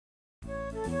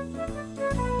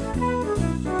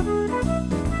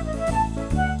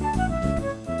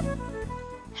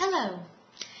Hello!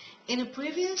 In a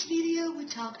previous video we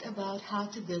talked about how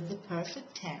to build the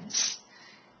perfect tense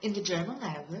in the German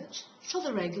language for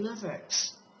the regular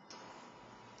verbs.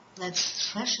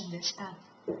 Let's freshen this up.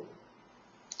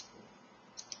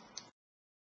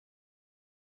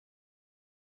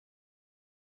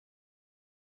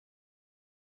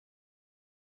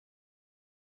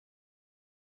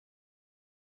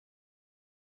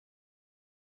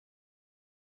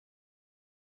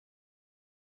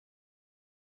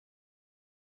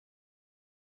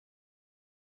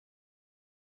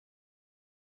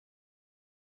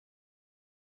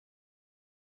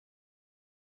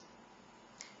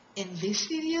 In this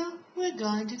video, we're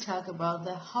going to talk about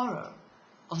the horror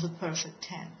of the perfect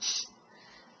tense.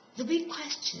 The big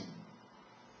question: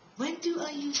 when do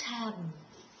I use haben?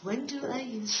 When do I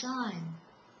use SEIN?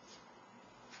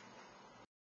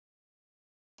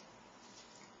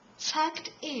 Fact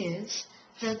is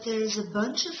that there is a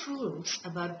bunch of rules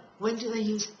about when do I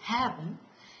use haben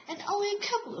and only a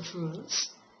couple of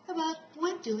rules about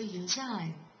when do I use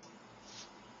SEIN.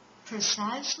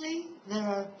 Precisely, there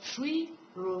are 3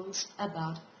 rules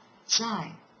about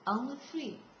SEIN, only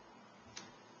 3.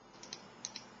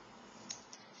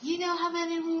 You know how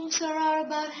many rules there are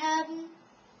about haben?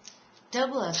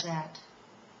 Double as that.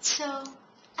 So,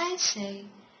 I say,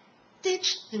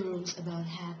 ditch the rules about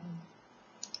haben.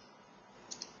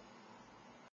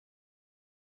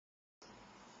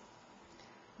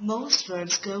 Most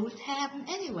verbs go with haben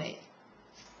anyway.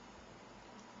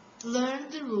 Learn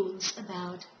the rules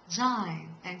about SEIN,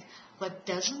 and what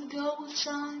doesn't go with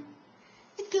SEIN,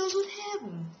 it goes with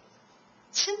haben.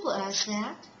 Simple as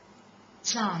that.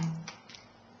 SEIN.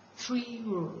 3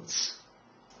 rules.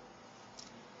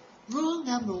 Rule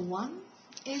number 1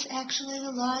 is actually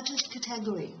the largest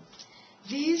category.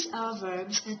 These are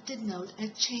verbs that denote a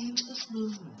change of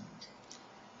movement.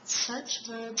 Such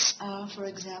verbs are, for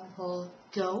example,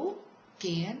 go,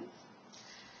 gehen,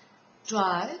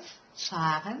 drive,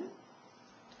 fahren,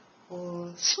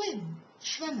 or swim,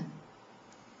 schwimmen.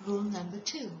 Rule number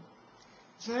 2.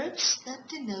 Verbs that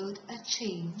denote a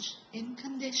change in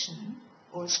condition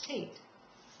or state.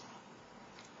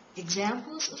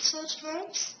 Examples of such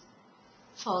verbs: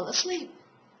 fall asleep,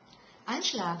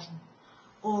 einschlafen,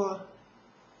 or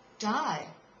die,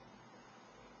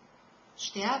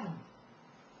 sterben.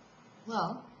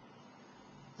 Well,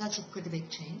 that's a pretty big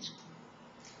change.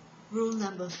 Rule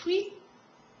number 3.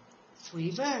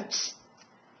 3 verbs: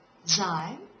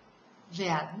 sein,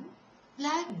 werden,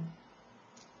 bleiben.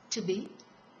 To be,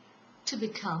 to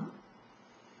become,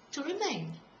 to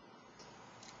remain.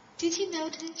 Did you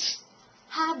notice?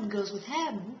 Haben goes with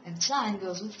haben and SEIN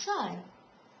goes with SEIN.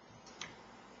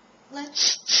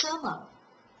 Let's sum up.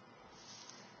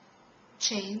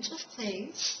 Change of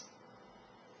place,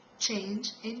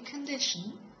 change in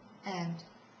condition, and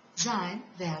sein,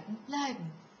 werden,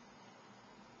 bleiben.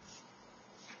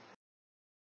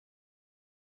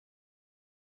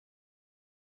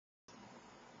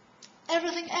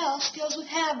 Everything else goes with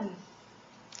haben.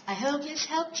 I hope this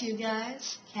helped you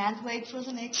guys. Can't wait for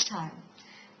the next time.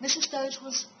 Mrs. Deutsch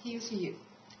was here for you.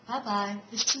 Bye bye.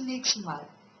 Bis zum nächsten Mal.